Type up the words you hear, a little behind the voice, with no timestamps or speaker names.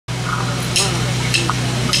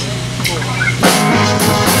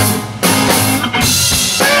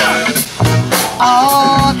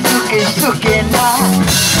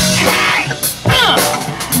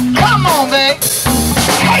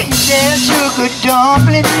sugar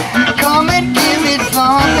dumpling. Come and give me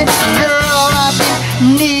something, girl, I've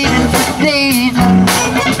been needing for days.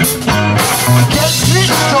 Just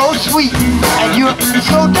it's so sweet, and you're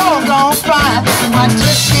so doggone fine. I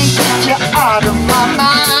just can't get you out of my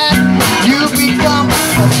mind. You become a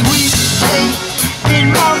sweet taste in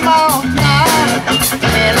my mouth now,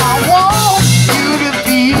 and I want you to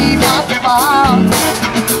be my spouse,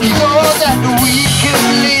 so that we can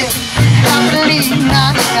live happily now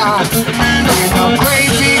in a great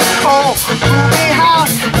big old movie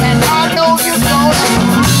house. And I know you're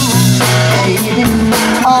gonna baby.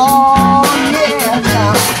 Oh yeah,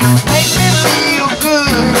 now make me feel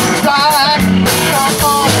good inside. Come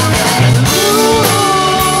on.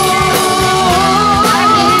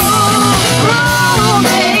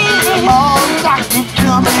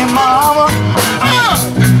 Mama,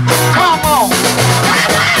 come on,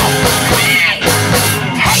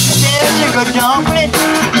 hey there, sugar dumpling,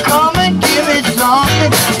 come and give me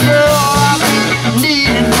something, girl, I've been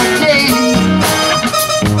needing for days.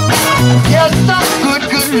 Just some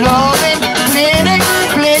good loving,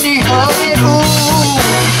 plenty hugging, ooh,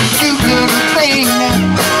 you little thing,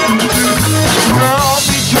 girl,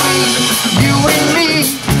 between you and me,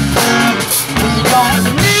 we don't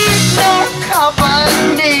need no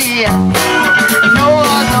company. No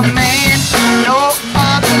other man, no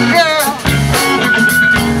other girl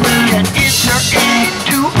can enter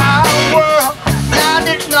into our world. Not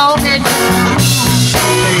as long as you,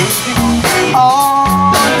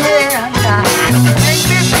 oh yeah, now make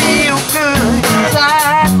me feel good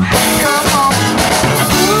inside. Come on,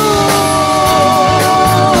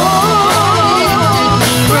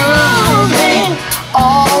 groovy, oh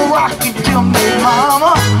rock it to me,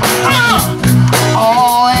 mama.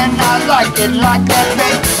 Oh, and I like it like that,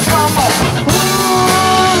 baby. Come on.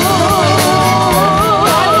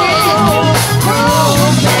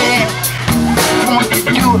 Want to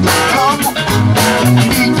do it, come on.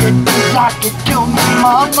 Need you to like it to me,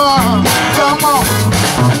 mama. Come on.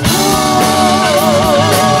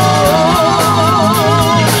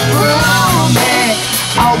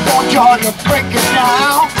 I want y'all to break it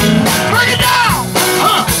down. Break it down!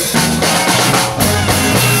 Huh?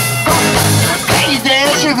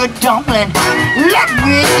 Sugar dumpling, let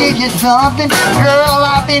me give you something, girl,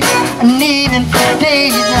 I've been needing for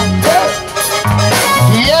days.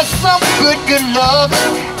 Yes, some good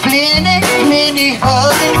loving, plenty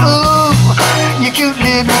hugging, ooh, you cute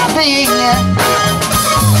little thing.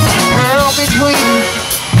 Girl, between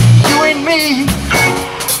you and me,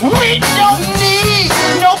 we don't need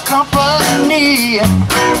no company.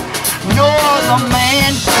 No other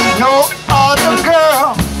man, no other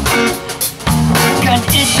girl can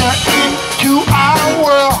enter into our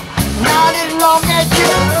world. Not as long as you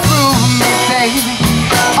prove me, baby.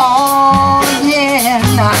 Oh yeah,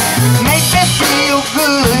 now make me feel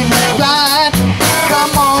good inside.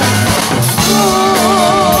 Come on.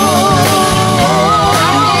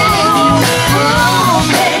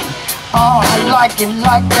 Oh, I like it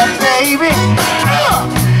like that, baby.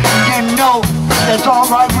 You know that's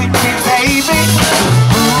alright with me, baby.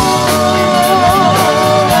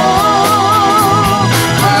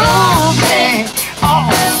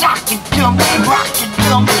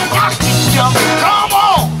 Come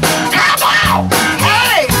on! Come on!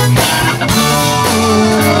 Hey!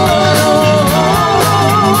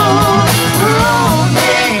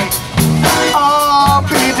 Oh,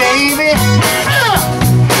 pretty baby.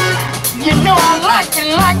 You know I like it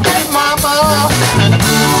like that, mama.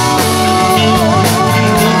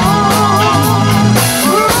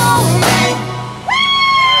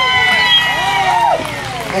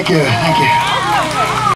 Thank you, thank you.